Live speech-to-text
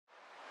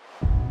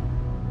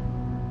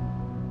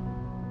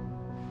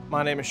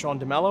My name is Sean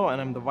DeMello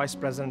and I'm the Vice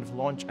President of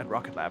Launch at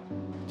Rocket Lab.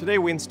 Today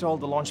we installed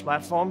the launch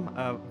platform,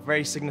 a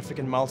very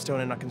significant milestone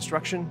in our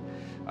construction.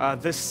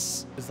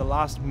 This is the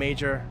last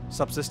major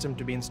subsystem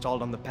to be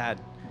installed on the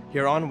pad.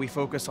 Here on, we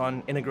focus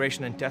on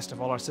integration and test of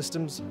all our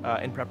systems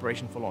in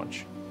preparation for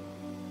launch.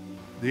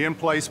 The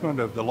emplacement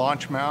of the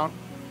launch mount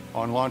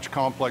on Launch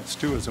Complex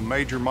 2 is a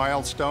major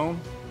milestone.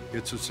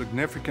 It's a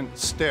significant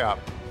step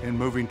in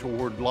moving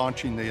toward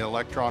launching the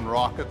Electron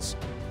rockets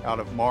out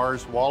of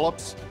Mars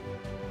Wallops.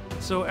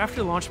 So after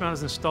the launch mount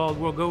is installed,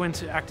 we'll go in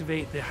to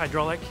activate the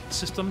hydraulic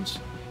systems,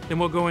 then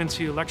we'll go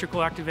into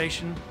electrical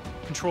activation,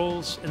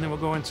 controls, and then we'll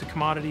go into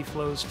commodity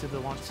flows to the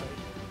launch site.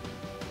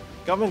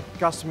 Government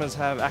customers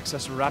have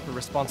access to rapid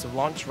responsive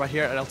launch right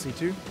here at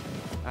LC2.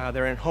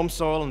 They're in home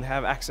soil and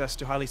have access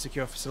to highly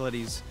secure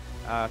facilities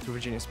through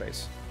Virginia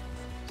Space.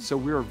 So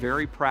we're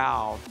very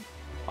proud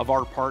of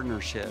our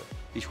partnership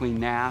between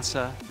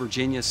NASA,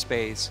 Virginia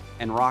Space,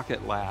 and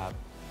Rocket Lab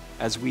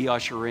as we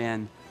usher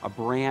in a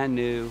brand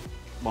new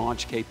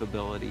launch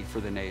capability for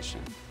the nation.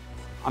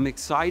 I'm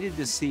excited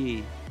to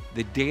see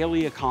the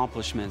daily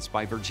accomplishments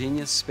by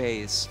Virginia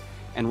Space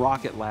and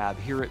Rocket Lab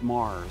here at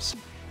Mars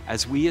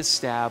as we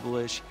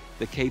establish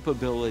the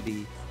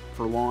capability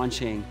for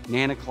launching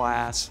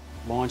Nano-class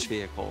launch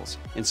vehicles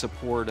in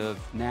support of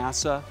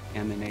NASA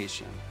and the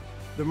nation.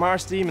 The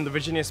Mars team and the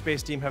Virginia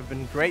Space team have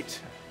been great.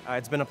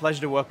 It's been a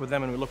pleasure to work with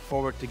them and we look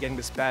forward to getting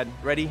this pad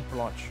ready for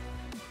launch.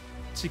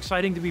 It's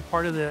exciting to be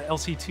part of the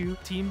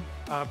LC2 team,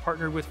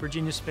 partnered with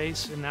Virginia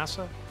Space and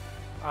NASA.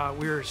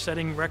 We're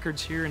setting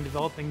records here and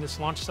developing this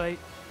launch site,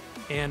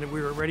 and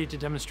we're ready to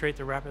demonstrate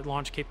the rapid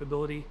launch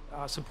capability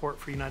support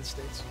for the United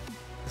States.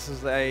 This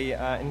is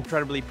an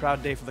incredibly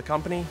proud day for the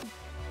company,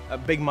 a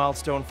big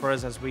milestone for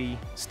us as we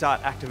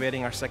start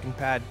activating our second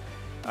pad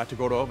to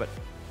go to orbit.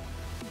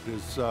 It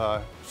is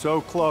so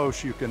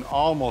close you can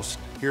almost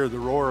hear the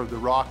roar of the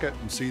rocket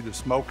and see the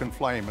smoke and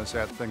flame as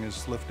that thing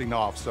is lifting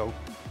off. So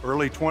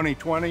early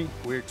 2020,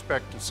 we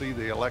expect to see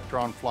the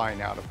Electron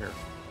flying out of here.